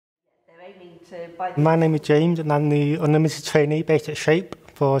My name is James and I'm the unlimited trainee based at Shape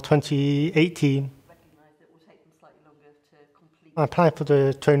for 2018. I applied for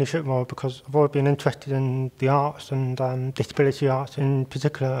the traineeship role because I've always been interested in the arts and disability arts in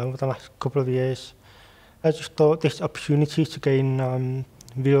particular over the last couple of years. I just thought this opportunity to gain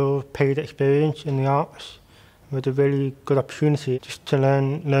real paid experience in the arts was a really good opportunity just to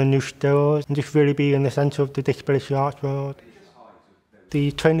learn new skills and just really be in the centre of the disability arts world.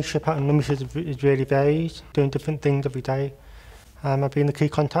 The traineeship at Unlimited is really varied, doing different things every day. I've been the key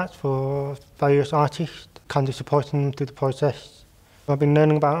contact for various artists, kind of supporting them through the process. I've been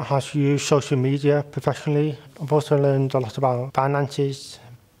learning about how to use social media professionally. I've also learned a lot about finances,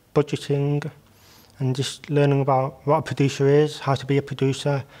 budgeting, and just learning about what a producer is, how to be a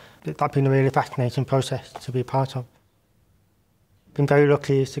producer. That's been a really fascinating process to be a part of. I've been very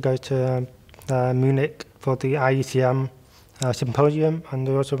lucky to go to Munich for the IECM symposium, and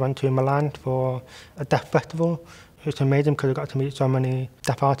I also went to Milan for a deaf festival. It's amazing because I got to meet so many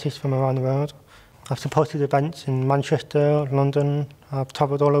deaf artists from around the world. I've supported events in Manchester, London. I've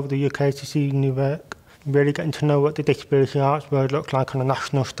travelled all over the UK to see new work, really getting to know what the disability arts world looks like on a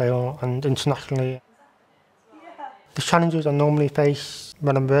national scale and internationally. The challenges I normally face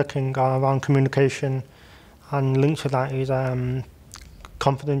when I'm working are around communication, and linked to that is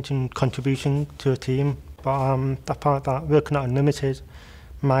confidence and contribution to a team. But that part that working at Unlimited,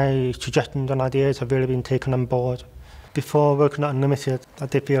 my suggestions and ideas have really been taken on board. Before working at Unlimited, I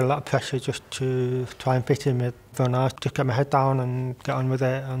did feel a lot of pressure just to try and fit in with everyone else, just get my head down and get on with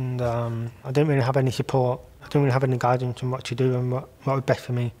it. And I didn't really have any support. I didn't really have any guidance on what to do and what was best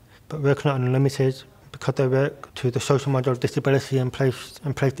for me. But working at Unlimited, because they work to the social model of disability and place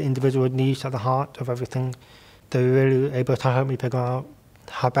the individual needs at the heart of everything, they were really able to help me figure out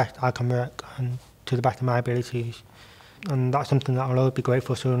how best I can work and to the best of my abilities. And that's something that I'll always be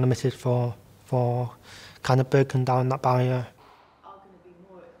grateful to Unlimited for kind of breaking down that barrier.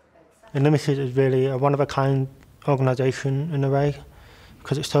 Unlimited is really a one-of-a-kind organisation in a way,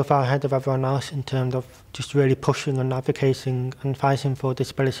 because it's so far ahead of everyone else in terms of just really pushing and advocating and fighting for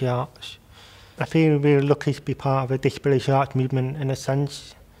disability arts. I feel really lucky to be part of a disability arts movement in a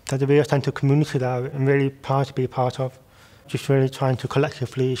sense. There's a real sense of community there and really proud to be a part of. Just really trying to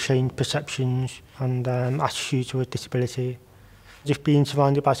collectively change perceptions and attitudes towards disability. Just being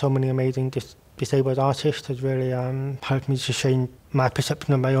surrounded by so many amazing disabled artists has really helped me to change my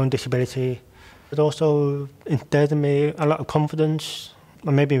perception of my own disability. It also instilled in me a lot of confidence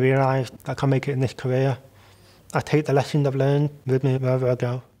and made me realise that I can make it in this career. I take the lessons I've learned with me wherever I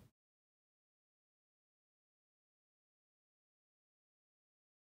go.